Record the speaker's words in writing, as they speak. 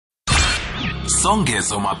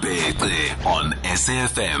Songezo Madia on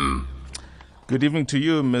SAFM. Good evening to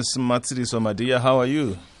you, Miss Matshidiso Madia. How are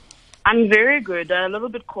you? I'm very good. A little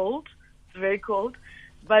bit cold, very cold,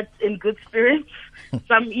 but in good spirits. So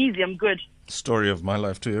I'm easy. I'm good. Story of my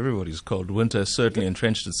life too. Everybody's cold. Winter has certainly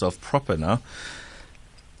entrenched itself proper now.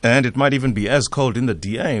 And it might even be as cold in the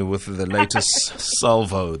DA with the latest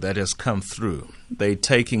salvo that has come through. They're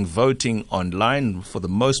taking voting online for the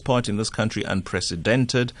most part in this country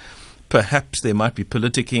unprecedented. Perhaps there might be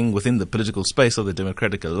politicking within the political space of the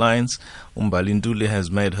Democratic Alliance. Mbali Ntuli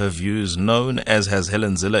has made her views known, as has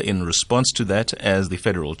Helen Zille in response to that as the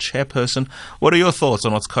federal chairperson. What are your thoughts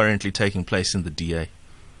on what's currently taking place in the DA?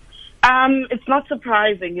 It's not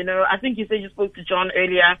surprising, I think you said you spoke to John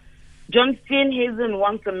earlier. John Steenhuisen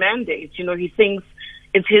wants a mandate. He thinks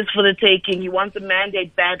it's his for the taking. He wants a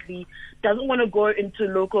mandate badly. Doesn't want to go into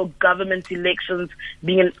local government elections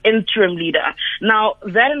being an interim leader. Now,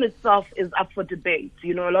 that in itself is up for debate.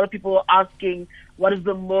 A lot of people are asking what is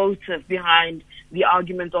the motive behind the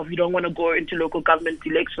argument of you don't want to go into local government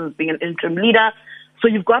elections being an interim leader. So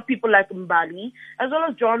you've got people like Mbali, as well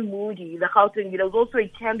as John Moody, the Gauteng leader, who's also a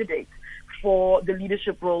candidate for the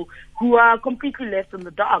leadership role, who are completely left in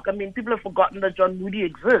the dark. I mean, people have forgotten that John Moody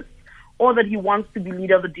exists or that he wants to be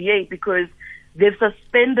leader of the DA because they've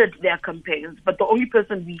suspended their campaigns. But the only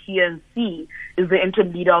person we hear and see is the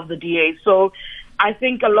interim leader of the DA. So I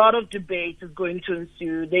think a lot of debate is going to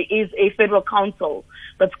ensue. There is a federal council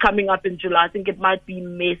that's coming up in July. I think it might be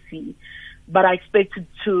messy, but I expect it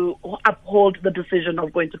to uphold the decision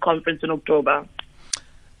of going to conference in October.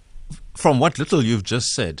 From what little you've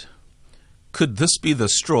just said, could this be the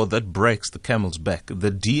straw that breaks the camel's back?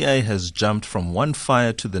 The DA has jumped from one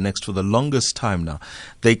fire to the next for the longest time now.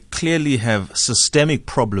 They clearly have systemic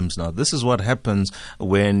problems now. This is what happens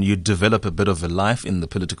when you develop a bit of a life in the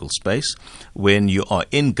political space, when you are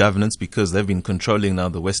in governance, because they've been controlling now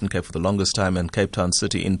the Western Cape for the longest time and Cape Town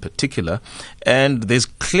City in particular. And there's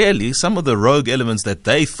clearly some of the rogue elements that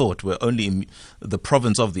they thought were only the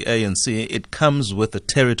province of the ANC. It comes with the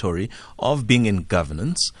territory of being in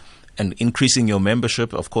governance and increasing your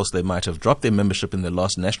membership. Of course, they might have dropped their membership in the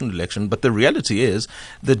last national election, but the reality is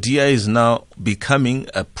the DA is now becoming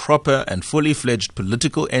a proper and fully fledged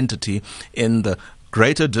political entity in the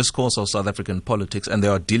greater discourse of South African politics, and they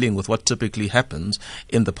are dealing with what typically happens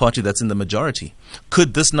in the party that's in the majority.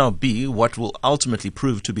 Could this now be what will ultimately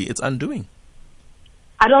prove to be its undoing?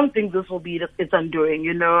 I don't think this will be its undoing,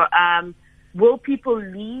 Will people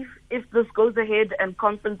leave if this goes ahead and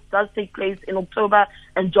conference does take place in October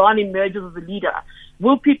and John emerges as a leader?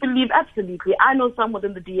 Will people leave? Absolutely. I know some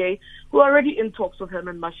within the DA who are already in talks with him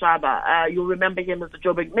and Mashaba. You'll remember him as the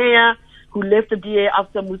Joburg mayor who left the DA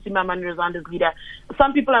after Mmusi Maimane resigned as leader.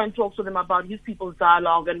 Some people are in talks with him about his people's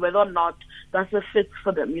dialogue and whether or not that's a fit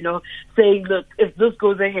for them, saying, look, if this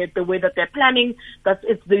goes ahead the way that they're planning,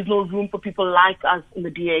 there's no room for people like us in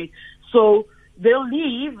the DA. So they'll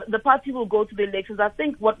leave. The party will go to the elections. I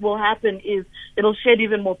think what will happen is it'll shed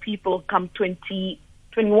even more people come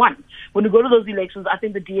 2021. When we go to those elections, I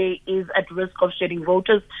think the DA is at risk of shedding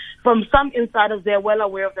voters. From some insiders, they're well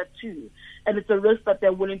aware of that too. And it's a risk that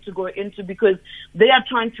they're willing to go into because they are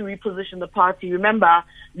trying to reposition the party. Remember,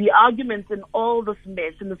 the arguments in all this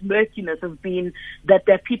mess and this murkiness has been that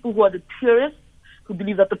there are people who are the purists, who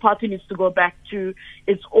believe that the party needs to go back to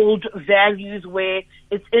its old values where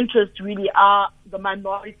its interests really are the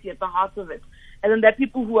minority at the heart of it. And then there are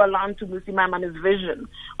people who align to Mmusi Maimane's vision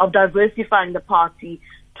of diversifying the party,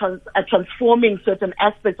 transforming certain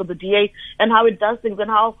aspects of the DA and how it does things and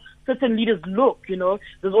how certain leaders look,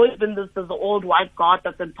 There's always been there's the old white guard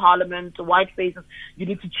that's in parliament, the white faces. You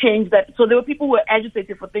need to change that. So there were people who were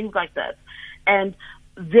agitated for things like that. And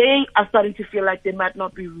they are starting to feel like there might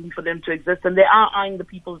not be room for them to exist, and they are eyeing the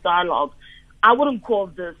people's dialogue. I wouldn't call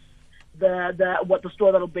this the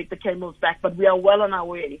straw that'll break the camel's back, but we are well on our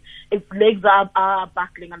way. Its legs are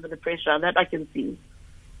buckling under the pressure, that I can see.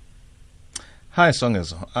 Hi,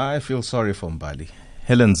 Songezo. I feel sorry for Mbali.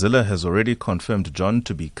 Helen Zille has already confirmed John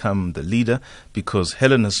to become the leader because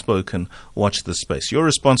Helen has spoken. Watch this space. Your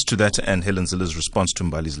response to that and Helen Zille's response to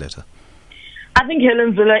Mbali's letter. I think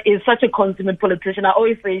Helen Zille is such a consummate politician. I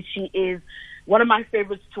always say she is one of my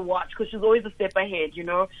favorites to watch because she's always a step ahead,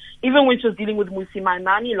 Even when she was dealing with Mmusi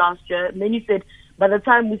Maimane last year, many said by the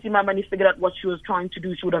time Mmusi Maimane figured out what she was trying to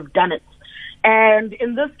do, she would have done it. And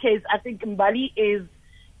in this case, I think Mbali is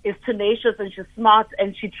tenacious and she's smart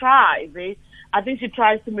and she tries. I think she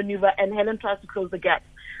tries to maneuver and Helen tries to close the gap.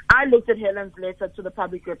 I looked at Helen's letter to the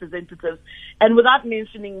public representatives, and without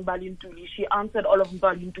mentioning Mbali Ntuli, she answered all of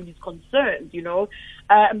Mbali Ntuli's concerns,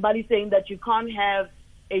 Mbali saying that you can't have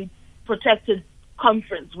a protected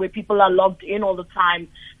conference where people are logged in all the time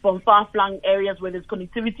from far-flung areas where there's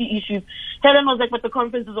connectivity issues. Helen was like, but the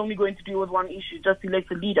conference is only going to deal with one issue, just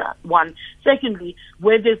elect a leader, one. Secondly,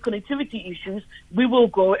 where there's connectivity issues, we will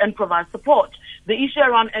go and provide support. The issue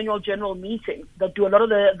around annual general meetings that do a lot of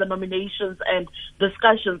the nominations and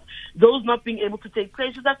discussions, those not being able to take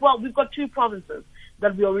place, is like, well, we've got two provinces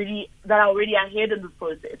that are already ahead in this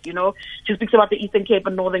process, you know. She speaks about the Eastern Cape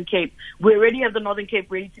and Northern Cape. We already have the Northern Cape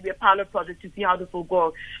ready to be a pilot project to see how this will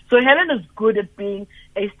go. So Helen is good at being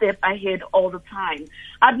a step ahead all the time.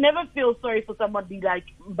 I'd never feel sorry for somebody like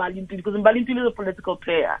Mbali Ntuli, because Mbali Ntuli is a political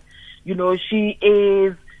player. You know, she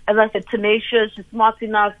is, as I said, tenacious, she's smart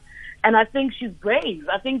enough, and I think she's brave.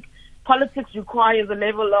 I think politics requires a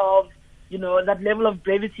level of, you know, that level of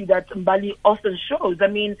bravery that Mbali often shows. I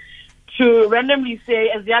mean, to randomly say,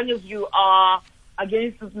 as young as you are,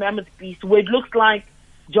 against this mammoth beast, where it looks like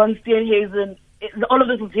John Steenhuisen, all of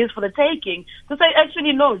this is his for the taking, to say,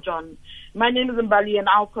 actually, no, John, my name is Mbali and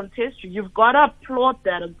I'll contest you. You've got to applaud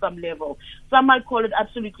that on some level. Some might call it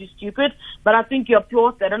absolutely stupid, but I think you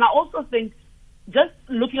applaud that. And I also think, just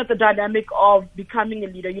looking at the dynamic of becoming a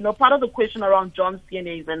leader, you know, part of the question around John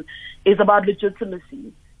Steenhuisen is about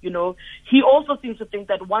legitimacy. You know, he also seems to think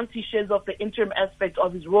that once he shares off the interim aspect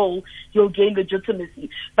of his role, he'll gain legitimacy.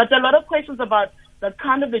 But there are a lot of questions about the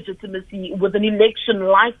kind of legitimacy with an election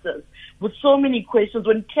like this, with so many questions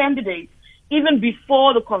when candidates, even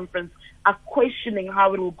before the conference, are questioning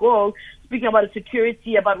how it will go, speaking about the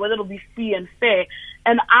security, about whether it'll be free and fair.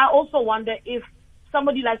 And I also wonder if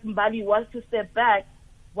somebody like Mbali was to step back,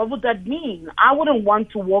 what would that mean? I wouldn't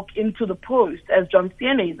want to walk into the post as John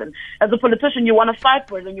Steenhuisen. As a politician, you want to fight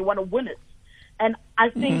for it and you want to win it. And I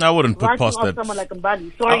think I wouldn't put past that. Someone like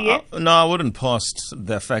Mbali. Sorry, yes? No, I wouldn't past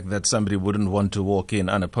the fact that somebody wouldn't want to walk in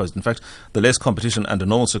unopposed. In fact, the less competition under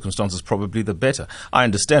normal circumstances, probably the better. I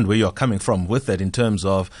understand where you're coming from with that in terms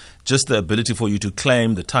of just the ability for you to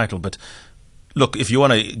claim the title. But look, if you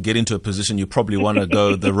want to get into a position, you probably want to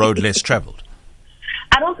go the road less traveled.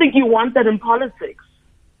 I don't think you want that in politics,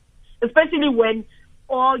 especially when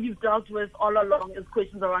all you've dealt with all along is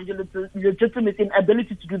questions around your legitimacy and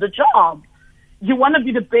ability to do the job. You want to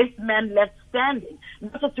be the best man left standing,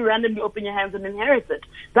 not just to randomly open your hands and inherit it.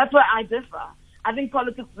 That's where I differ. I think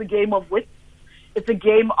politics is a game of wit. It's a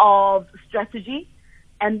game of strategy,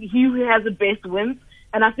 and he who has the best wins.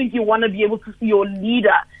 And I think you want to be able to see your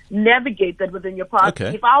leader navigate that within your party.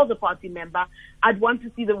 Okay. If I was a party member, I'd want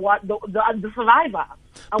to see the survivor.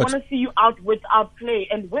 I want to see you outwit, outplay,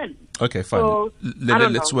 and win. Okay, fine. So,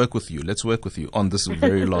 let's work with you. Let's work with you on this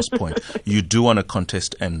very last point. You do want to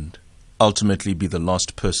contest and ultimately be the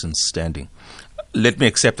last person standing. Let me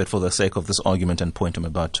accept that for the sake of this argument and point I'm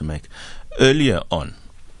about to make. Earlier on,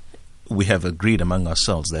 we have agreed among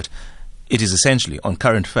ourselves that it is essentially on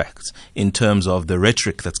current facts in terms of the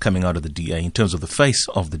rhetoric that's coming out of the DA, in terms of the face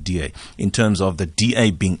of the DA, in terms of the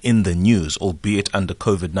DA being in the news, albeit under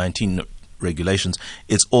COVID-19 regulations.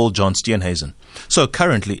 It's all John Steenhuisen. So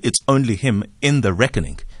currently, it's only him in the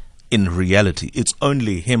reckoning. In reality, it's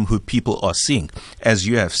only him who people are seeing. As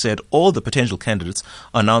you have said, all the potential candidates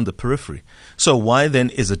are now on the periphery. So why then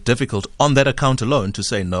is it difficult on that account alone to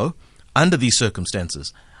say, no, under these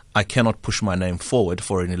circumstances, I cannot push my name forward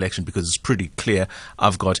for an election because it's pretty clear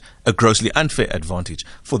I've got a grossly unfair advantage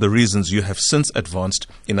for the reasons you have since advanced.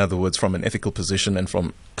 In other words, from an ethical position and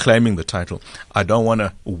from claiming the title, I don't want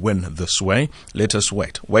to win this way. Let us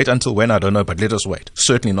wait. Wait until when? I don't know, but let us wait.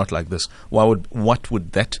 Certainly not like this. Why would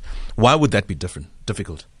that be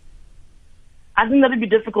difficult? I think that would be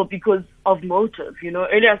difficult because of motive. You know,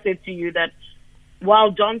 earlier I said to you that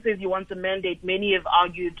while John says he wants a mandate, many have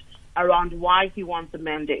argued around why he wants a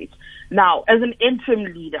mandate. Now, as an interim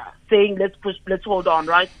leader, saying let's hold on,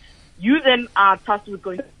 right? You then are tasked with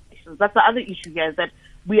going to elections. That's the other issue here, is that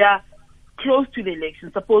we are close to the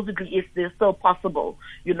election, supposedly if they're still possible,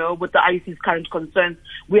 you know, with the IEC's current concerns.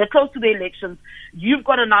 We are close to the elections. You've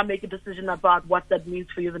got to now make a decision about what that means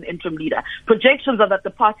for you as an interim leader. Projections are that the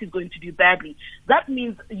party is going to do badly. That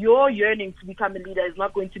means your yearning to become a leader is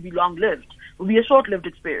not going to be long-lived. It will be a short-lived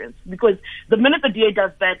experience, because the minute the DA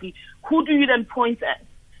does badly, who do you then point at?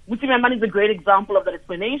 Mutsi is a great example of that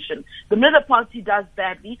explanation. The minute the party does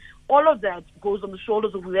badly, all of that goes on the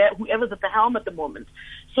shoulders of whoever's at the helm at the moment.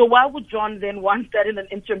 So why would John then want that in an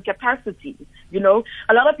interim capacity? You know,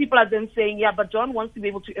 a lot of people are then saying, yeah, but John wants to be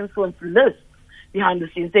able to influence lists behind the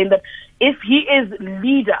scenes, saying that if he is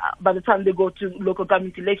leader by the time they go to local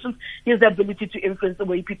government elections, he has the ability to influence the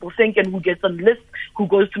way people think and who gets on lists, who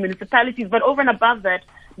goes to municipalities. But over and above that,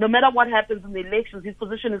 no matter what happens in the elections, his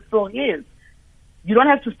position is still his. You don't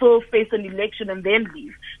have to still face an election and then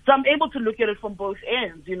leave. So I'm able to look at it from both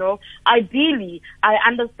ends, you know. Ideally, I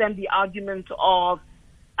understand the argument of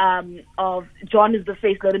John is the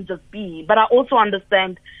face, let him just be. But I also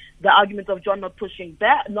understand the argument of John not pushing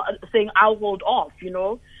back, not saying I'll hold off, you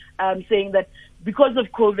know, saying that because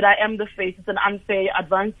of COVID, I am the face, it's an unfair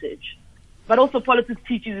advantage. But also politics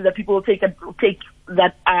teaches you that people will take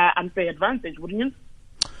that unfair advantage, wouldn't you?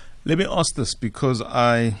 Let me ask this, because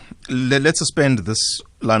let's suspend this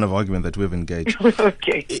line of argument that we've engaged.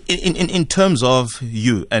 Okay. In terms of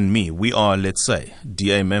you and me, we are, let's say,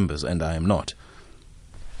 DA members, and I am not.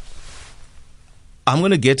 I'm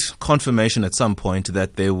going to get confirmation at some point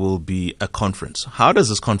that there will be a conference. How does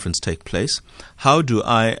this conference take place? How do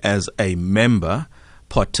I, as a member,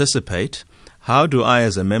 participate? How do I,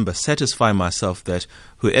 as a member, satisfy myself that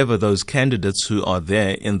whoever those candidates who are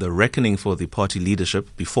there in the reckoning for the party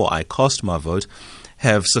leadership before I cast my vote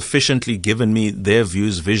have sufficiently given me their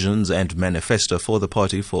views, visions, and manifesto for the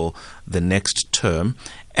party for the next term?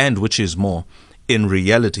 And which is more, in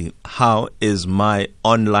reality, how is my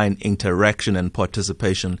online interaction and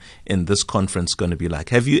participation in this conference going to be like?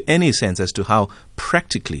 Have you any sense as to how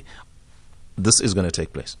practically this is going to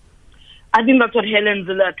take place? I think that's what Helen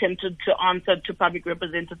Zille attempted to answer to public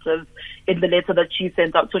representatives in the letter that she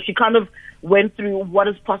sent out. So she kind of went through what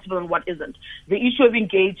is possible and what isn't. The issue of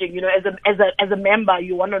engaging, you know, as a member,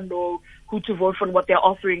 you want to know who to vote for and what their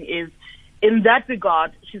offering is. In that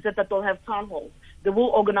regard, she said that they'll have town halls. They will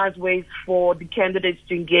organize ways for the candidates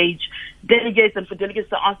to engage delegates and for delegates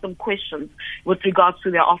to ask them questions with regards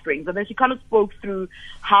to their offerings. And then she kind of spoke through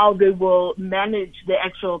how they will manage their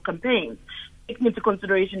actual campaigns, taking into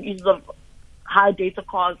consideration issues of high data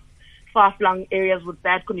costs, far-flung areas with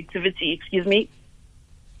bad connectivity,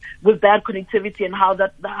 and how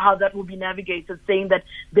that will be navigated, saying that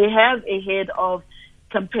they have a head of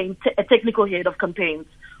campaign, a technical head of campaigns,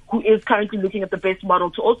 who is currently looking at the best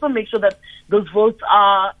model to also make sure that those votes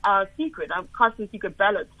are secret, cast in secret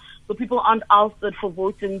ballots, so people aren't ousted for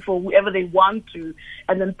voting for whoever they want to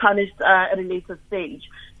and then punished at a later stage.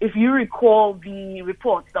 If you recall the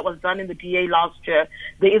report that was done in the DA last year,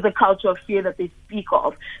 there is a culture of fear that they speak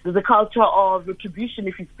of. There's a culture of retribution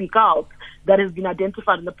if you speak out that has been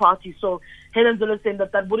identified in the party. So Helen Zille is saying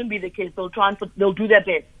that wouldn't be the case. They'll do their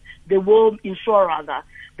best. They will ensure, rather,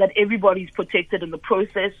 that everybody's protected in the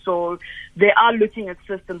process. So they are looking at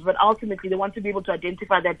systems, but ultimately they want to be able to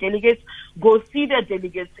identify their delegates, go see their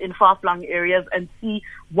delegates in far-flung areas and see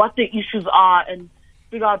what the issues are and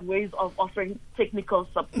figure out ways of offering technical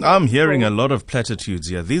support. I'm hearing a lot of platitudes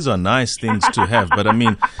here. These are nice things to have, but I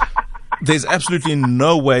mean, there's absolutely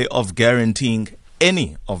no way of guaranteeing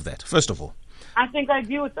any of that, first of all. I think I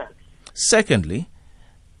agree with that. Secondly,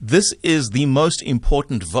 this is the most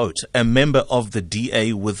important vote a member of the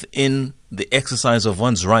DA within the exercise of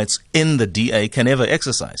one's rights in the DA can ever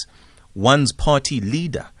exercise. One's party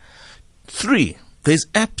leader. 3, there's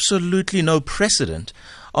absolutely no precedent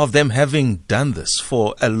of them having done this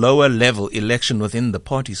for a lower level election within the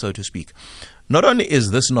party, so to speak. Not only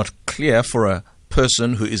is this not clear for a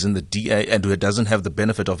person who is in the DA and who doesn't have the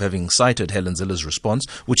benefit of having cited Helen Zille's response,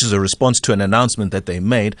 which is a response to an announcement that they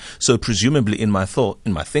made. So presumably in my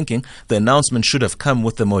thinking, the announcement should have come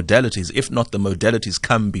with the modalities. If not, the modalities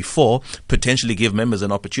come before, potentially give members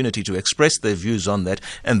an opportunity to express their views on that,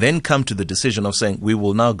 and then come to the decision of saying, we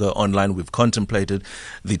will now go online. We've contemplated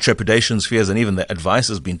the trepidations, fears, and even the advice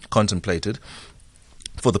has been contemplated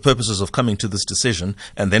for the purposes of coming to this decision,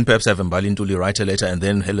 and then perhaps have Mbali Ntuli write a letter and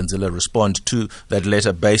then Helen Zille respond to that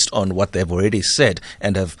letter based on what they've already said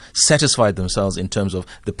and have satisfied themselves in terms of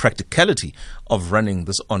the practicality of running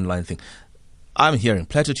this online thing. I'm hearing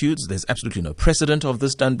platitudes. There's absolutely no precedent of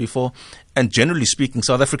this done before. And generally speaking,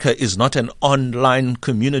 South Africa is not an online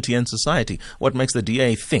community and society. What makes the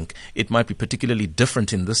DA think it might be particularly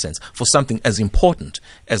different in this sense for something as important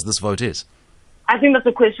as this vote is? I think that's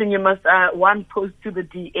a question you must, one, pose to the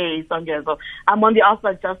DA, Sanjay. So I'm on the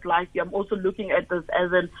outside just like you. I'm also looking at this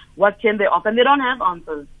as in what can they offer? And they don't have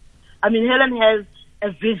answers. I mean, Helen has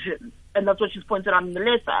a vision, and that's what she's pointed out in the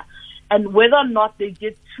letter. And whether or not they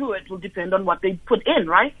get to it will depend on what they put in,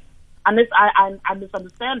 right? Unless I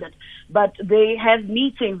misunderstand it. But they have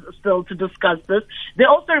meetings still to discuss this. They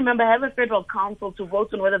also, remember, have a federal council to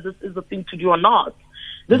vote on whether this is the thing to do or not.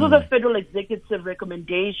 This is a federal executive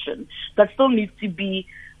recommendation that still needs to be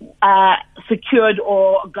secured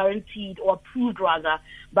or guaranteed or approved, rather,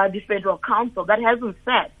 by the federal council. That hasn't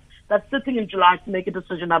sat. That's sitting in July to make a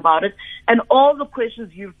decision about it. And all the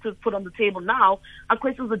questions you've put on the table now are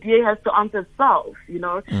questions the DA has to answer itself. You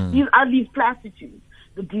know, these are these platitudes.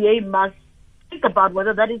 The DA must think about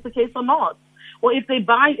whether that is the case or not. or if they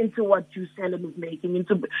buy into what Juice Helen is making,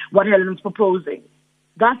 into what Helen's proposing.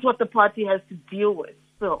 That's what the party has to deal with.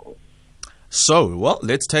 So,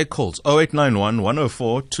 let's take calls. 0891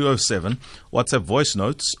 104 207. WhatsApp voice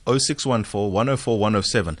notes 0614 104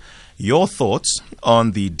 107. Your thoughts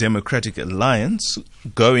on the Democratic Alliance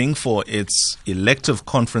going for its elective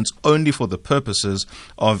conference only for the purposes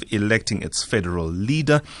of electing its federal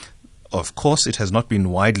leader. Of course, it has not been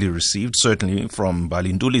widely received, certainly from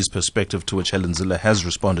Mbali Ntuli's perspective, to which Helen Zille has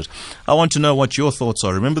responded. I want to know what your thoughts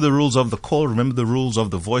are. Remember the rules of the call. Remember the rules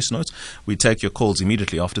of the voice notes. We take your calls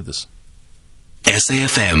immediately after this.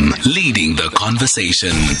 SAFM leading the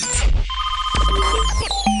conversation.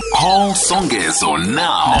 Call Songezo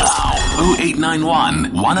now.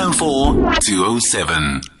 0891 104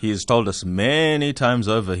 207. He has told us many times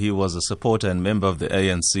over he was a supporter and member of the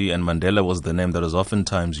ANC, and Mandela was the name that was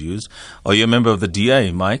oftentimes used. Are you a member of the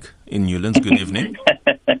DA, Mike, in Newlands? Good evening.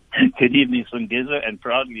 Good evening, Songezo, and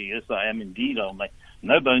proudly, yes, I am indeed. I'll make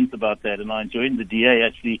no bones about that, and I joined the DA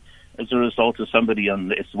actually as a result of somebody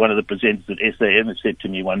one of the presenters at SAM had said to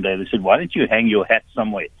me one day, they said, why don't you hang your hat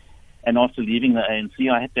somewhere? And after leaving the ANC,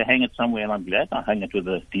 I had to hang it somewhere, and I'm glad I hung it with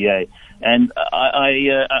the DA. And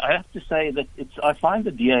I have to say that I find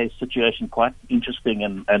the DA situation quite interesting,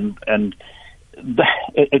 and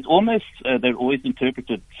it's almost they're always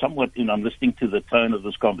interpreted somewhat. I'm listening to the tone of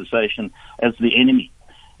this conversation as the enemy.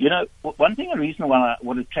 You know, one reason why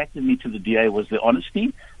what attracted me to the DA was the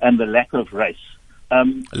honesty and the lack of race.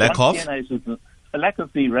 Lack of? A lack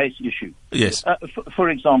of the race issue. Yes. For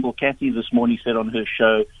example, Kathy this morning said on her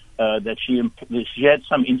show that she had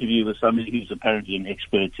some interview with somebody who's apparently an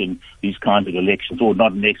expert in these kinds of elections, or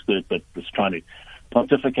not an expert, but was trying to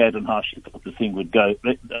pontificate on how she thought the thing would go.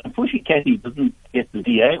 But unfortunately, Kathy doesn't get the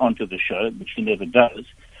DA onto the show, which she never does,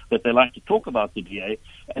 but they like to talk about the DA.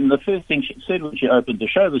 And the first thing she said when she opened the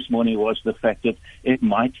show this morning was the fact that it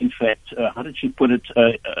might, in fact, how did she put it,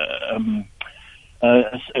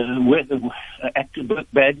 act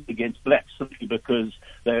badly against blacks simply because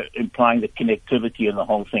they're implying the connectivity and the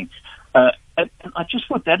whole thing. And I just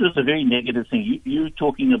thought that was a very negative thing. You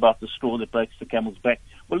talking about the straw that breaks the camel's back.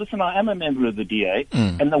 Well, listen, I am a member of the DA,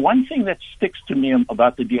 and the one thing that sticks to me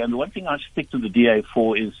about the DA, and the one thing I stick to the DA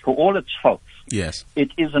for is, for all its faults, yes,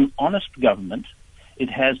 it is an honest government.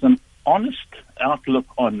 It has an honest outlook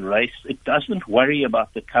on race. It doesn't worry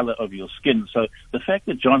about the color of your skin. So the fact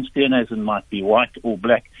that John Steenhuisen might be white or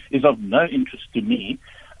black is of no interest to me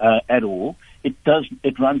at all. It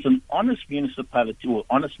runs an honest municipality, or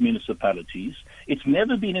honest municipalities. It's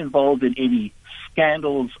never been involved in any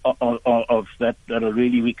scandals of that are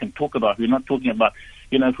really we can talk about. We're not talking about,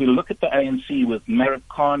 if we look at the ANC with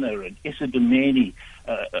Marikana and Isidameni,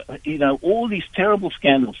 all these terrible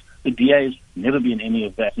scandals, the DA has never been any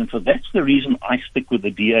of that. And so that's the reason I stick with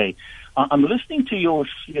the DA. I'm listening to your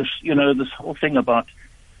this whole thing about,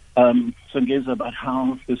 Songezo, about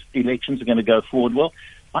how this elections are going to go forward. Well,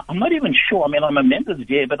 I'm not even sure. I mean, I'm a member of the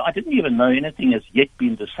DA, but I didn't even know anything has yet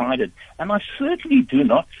been decided. And I certainly do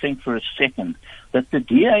not think for a second that the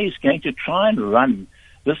DA is going to try and run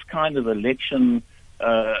this kind of election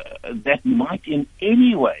that might in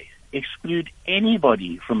any way exclude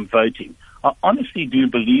anybody from voting. I honestly do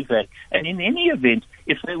believe that. And in any event,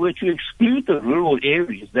 if they were to exclude the rural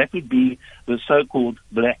areas, that would be the so-called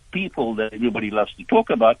black people that everybody loves to talk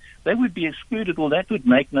about. They would be excluded. Well, that would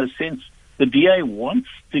make no sense. The DA wants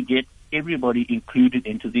to get everybody included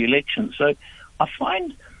into the election. So I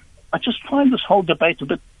just find this whole debate a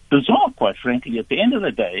bit bizarre, quite frankly. At the end of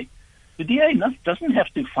the day, the DA doesn't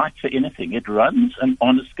have to fight for anything. It runs an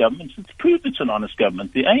honest government. It's proved it's an honest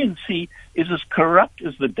government. The ANC is as corrupt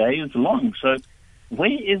as the day is long. So why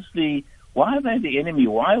are they the enemy?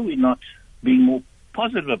 Why are we not being more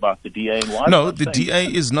positive about the DA? And why no, the DA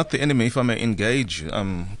is not the enemy, if I may engage.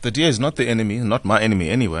 The DA is not the enemy, not my enemy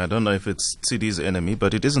anyway. I don't know if it's CD's enemy,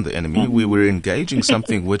 but it isn't the enemy. We were engaging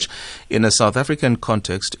something which, in a South African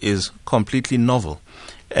context, is completely novel.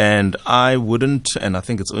 And I wouldn't, and I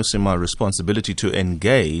think it's also my responsibility to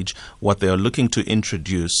engage what they are looking to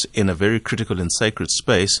introduce in a very critical and sacred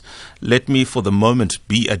space. Let me, for the moment,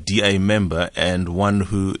 be a DA member and one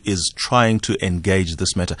who is trying to engage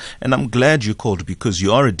this matter. And I'm glad you called, because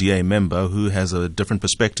you are a DA member who has a different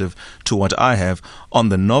perspective to what I have on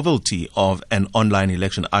the novelty of an online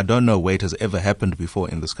election. I don't know where it has ever happened before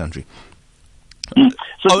in this country.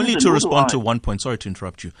 So only to respond to one point, sorry to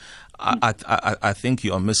interrupt you. I think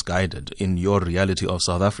you are misguided in your reality of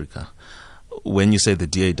South Africa. when you say the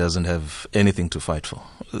DA doesn't have anything to fight for.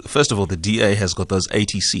 First of all, the DA has got those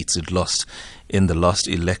 80 seats it lost in the last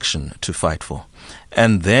election to fight for.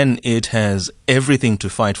 And then it has everything to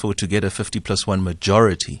fight for to get a 50+1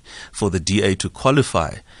 majority for the DA to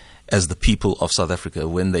qualify as the people of South Africa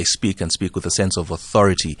when they speak and speak with a sense of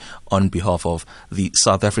authority on behalf of the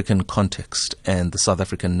South African context and the South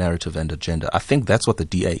African narrative and agenda. I think that's what the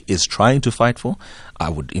DA is trying to fight for. I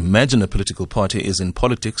would imagine a political party is in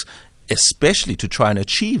politics especially to try and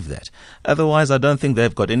achieve that. Otherwise, I don't think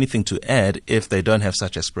they've got anything to add if they don't have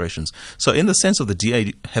such aspirations. So in the sense of the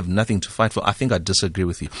DA have nothing to fight for, I think I disagree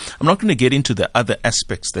with you. I'm not going to get into the other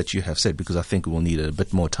aspects that you have said because I think we'll need a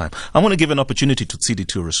bit more time. I want to give an opportunity to Tsidi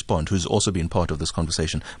to respond, who's also been part of this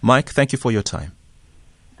conversation. Mike, thank you for your time.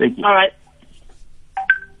 Thank you. All right.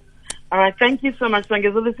 Thank you so much,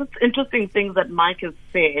 Sange. So there's just interesting things that Mike has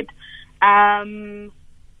said.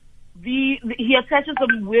 He attaches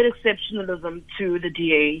some weird exceptionalism to the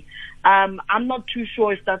DA. I'm not too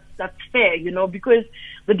sure if that's fair, because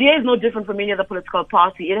the DA is no different from any other political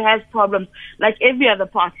party. It has problems like every other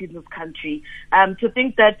party in this country. To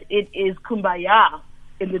think that it is kumbaya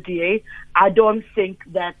in the DA, I don't think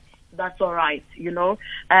that's all right,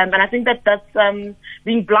 and I think that's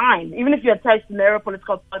being blind. Even if you attach the narrow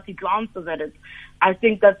political party glances at it, I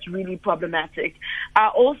think that's really problematic. I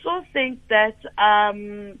also think that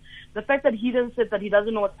the fact that he then said that he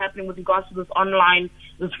doesn't know what's happening with regards to this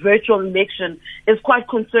virtual election is quite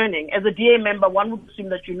concerning. As a DA member, one would assume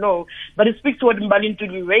that you know, but it speaks to what Mbali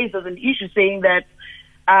Ntuli raised as an issue, saying that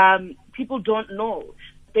people don't know.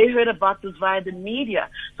 They heard about this via the media.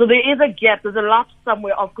 So there is a gap, there's a lapse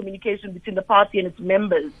somewhere of communication between the party and its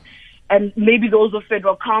members, and maybe those of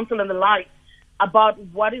Federal Council and the like, about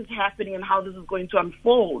what is happening and how this is going to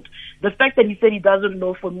unfold. The fact that he said he doesn't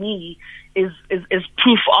know, for me, is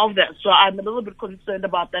proof of that. So I'm a little bit concerned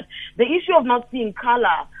about that. The issue of not seeing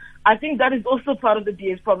color, I think that is also part of the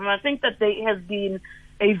DA's problem. I think that there has been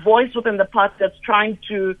a voice within the party that's trying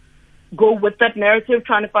to go with that narrative,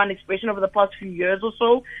 trying to find expression over the past few years or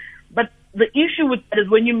so. But the issue with that is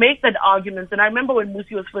when you make that argument, and I remember when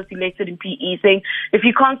Musi was first elected in PE saying, if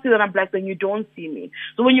you can't see that I'm black, then you don't see me.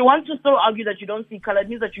 So when you want to still argue that you don't see color, it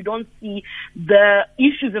means that you don't see the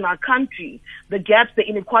issues in our country, the gaps, the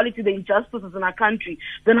inequality, the injustices in our country.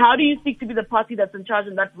 Then how do you seek to be the party that's in charge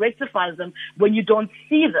and that rectifies them when you don't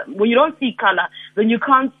see them? When you don't see color, then you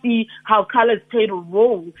can't see how color has played a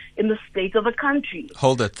role in the state of the country.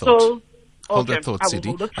 Hold that thought. Hold Okay, that thought, I will Sidi.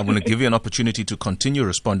 hold it. I'm going to give you an opportunity to continue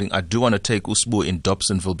responding. I do want to take Usbu in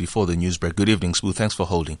Dobsonville before the news break. Good evening, Sbu. Thanks for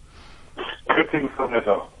holding. Greetings,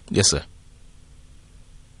 Senator. Yes, sir.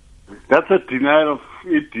 That's a denial of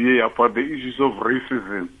EDA about the issues of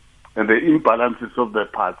racism and the imbalances of the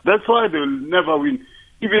past. That's why they will never win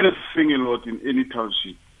even a single vote in any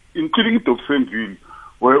township, including Dobsonville,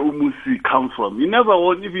 where Umusi comes from. He never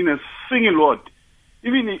won even a single vote.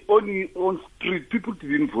 Even on street, people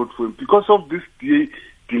didn't vote for him because of this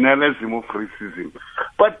denialism of racism.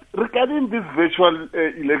 But regarding this virtual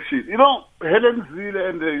election, Helen Zille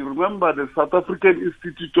and remember the South African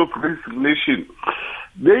Institute of Race Relations,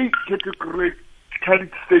 they categorically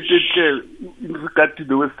stated in regard to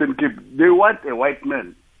the Western Cape, they want a white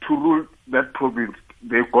man to rule that province.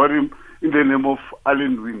 They got him in the name of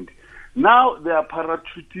Alan Wind. Now they are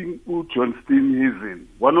parachuting John Steenhuisen,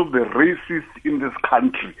 one of the racists in this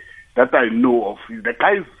country that I know of. The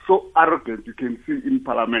guy is so arrogant, you can see in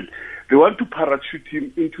Parliament. They want to parachute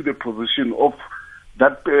him into the position of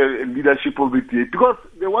that leadership of the DA because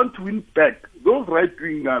they want to win back those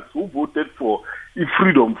right-wingers who voted for a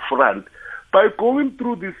Freedom Front. By going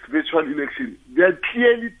through this virtual election, they are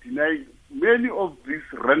clearly denying many of these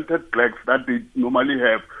rented blacks that they normally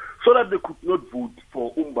have, so that they could not vote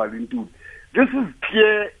for Mbali Ntuli. This is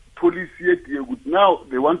clear policy at Yegut. Now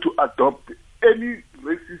they want to adopt any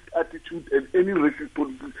racist attitude and any racist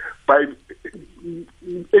policy by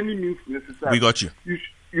any means necessary. We got you.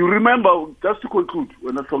 You remember, just to conclude,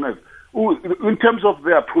 when I in terms of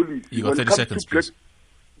their policy, you got 30 seconds, please.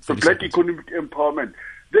 The black economic empowerment,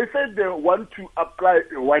 they said they want to apply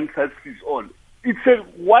a one-size-fits-all. It's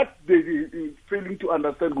what they failing to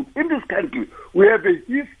understand. In this country, we have a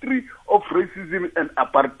history of racism and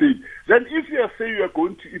apartheid. Then if you are saying you are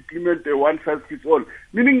going to implement a one-size-fits-all,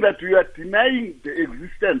 meaning that we are denying the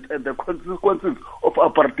existence and the consequences of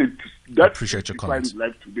apartheid, that's appreciate your comments.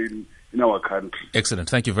 Life today in our country. Excellent.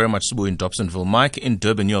 Thank you very much, Subu in Dobsonville. Mike in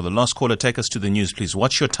Durban, you're the last caller. Take us to the news, please.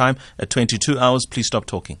 Watch your time at 22 hours. Please stop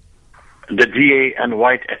talking. The DA and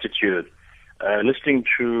white attitude. Listening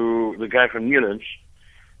to the guy from Newlands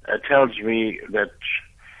tells me that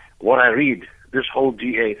what I read, this whole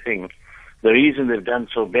DA thing, the reason they've done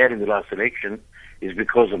so bad in the last election is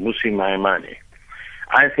because of Musi Maimane.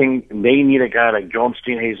 I think they need a guy like John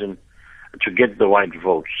Steenhuisen to get the white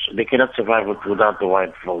votes. They cannot survive without the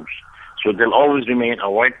white votes. So they'll always remain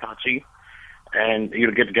a white party, and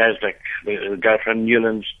you'll get guys like the guy from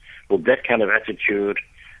Newlands with that kind of attitude.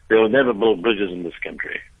 They will never build bridges in this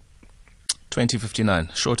country. 2059,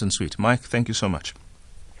 short and sweet. Mike, thank you so much.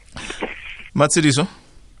 Matshidiso?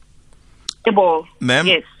 Ma'am,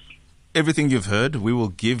 yes. Everything you've heard, we will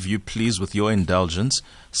give you, please, with your indulgence,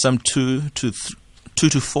 some 2 to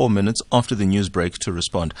 4 minutes after the news break to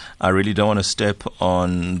respond. I really don't want to step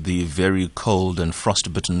on the very cold and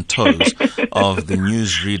frost-bitten toes of the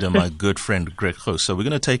newsreader, my good friend Greg Ho. So we're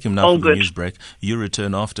going to take him now for the news break. You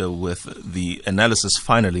return after with the analysis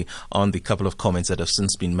finally on the couple of comments that have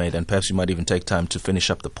since been made, and perhaps you might even take time to finish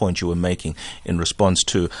up the point you were making in response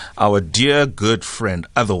to our dear good friend,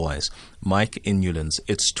 otherwise, Mike in Newlands.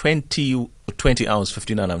 It's 20 hours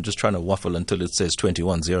 59. I'm just trying to waffle until it says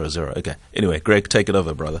 21:00. Okay. Anyway, Greg, take it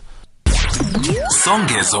over, brother.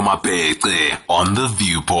 Songezo Mapete on The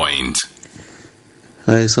Viewpoint.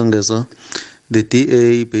 Hi, Songezo. The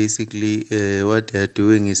DA basically, what they are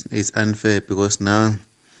doing is unfair, because now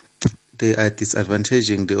they are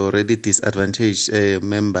disadvantaging the already disadvantaged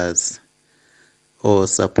members or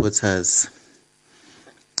supporters.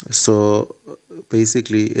 So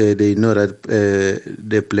basically, they know that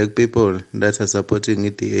the black people that are supporting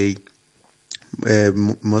EDA,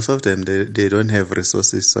 most of them, they don't have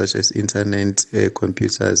resources such as internet,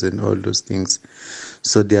 computers, and all those things.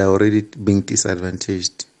 So they are already being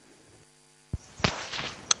disadvantaged.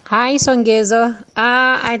 Hi, Songezo.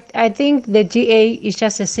 I think the GA is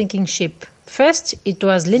just a sinking ship. First, it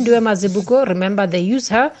was Lindiwe Mazibuko. Remember, they used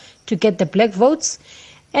her to get the black votes.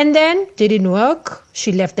 And then didn't work.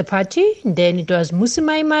 She left the party. Then it was Musi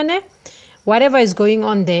Maimane. Whatever is going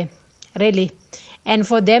on there, really. And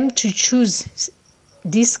for them to choose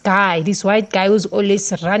this guy, this white guy who's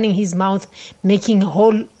always running his mouth, making a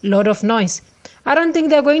whole lot of noise, I don't think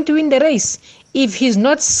they're going to win the race. If he's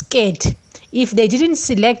not scared, if they didn't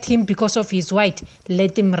select him because of his white,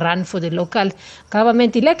 let him run for the local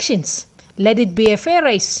government elections. Let it be a fair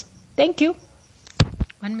race. Thank you.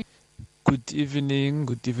 1 minute. Good evening.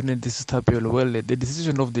 This is Tapio. Well, the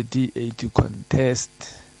decision of the DA to contest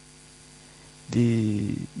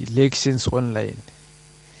the elections online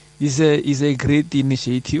is a great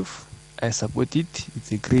initiative. I support it.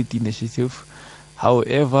 It's a great initiative.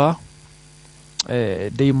 However,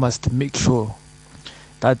 they must make sure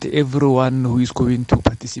that everyone who is going to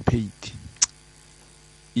participate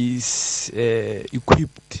is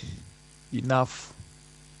equipped enough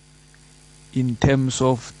in terms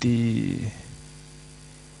of the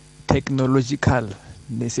technological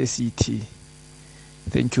necessity.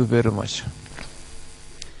 Thank you very much.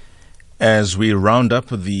 As we round up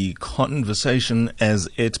the conversation as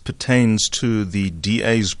it pertains to the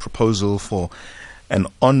DA's proposal for an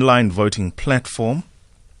online voting platform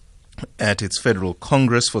at its federal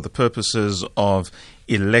Congress for the purposes of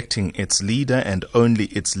electing its leader and only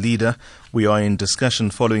its leader, we are in discussion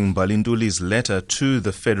following Mbali Ntuli's letter to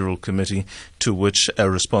the Federal Committee, to which a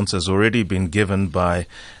response has already been given by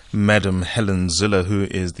Madam Helen Ziller, who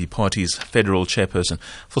is the party's federal chairperson.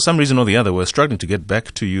 For some reason or the other, we're struggling to get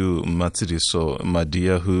back to you, Matshidiso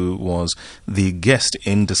Madia, who was the guest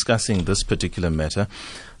in discussing this particular matter.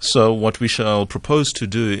 So what we shall propose to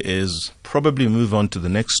do is probably move on to the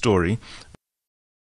next story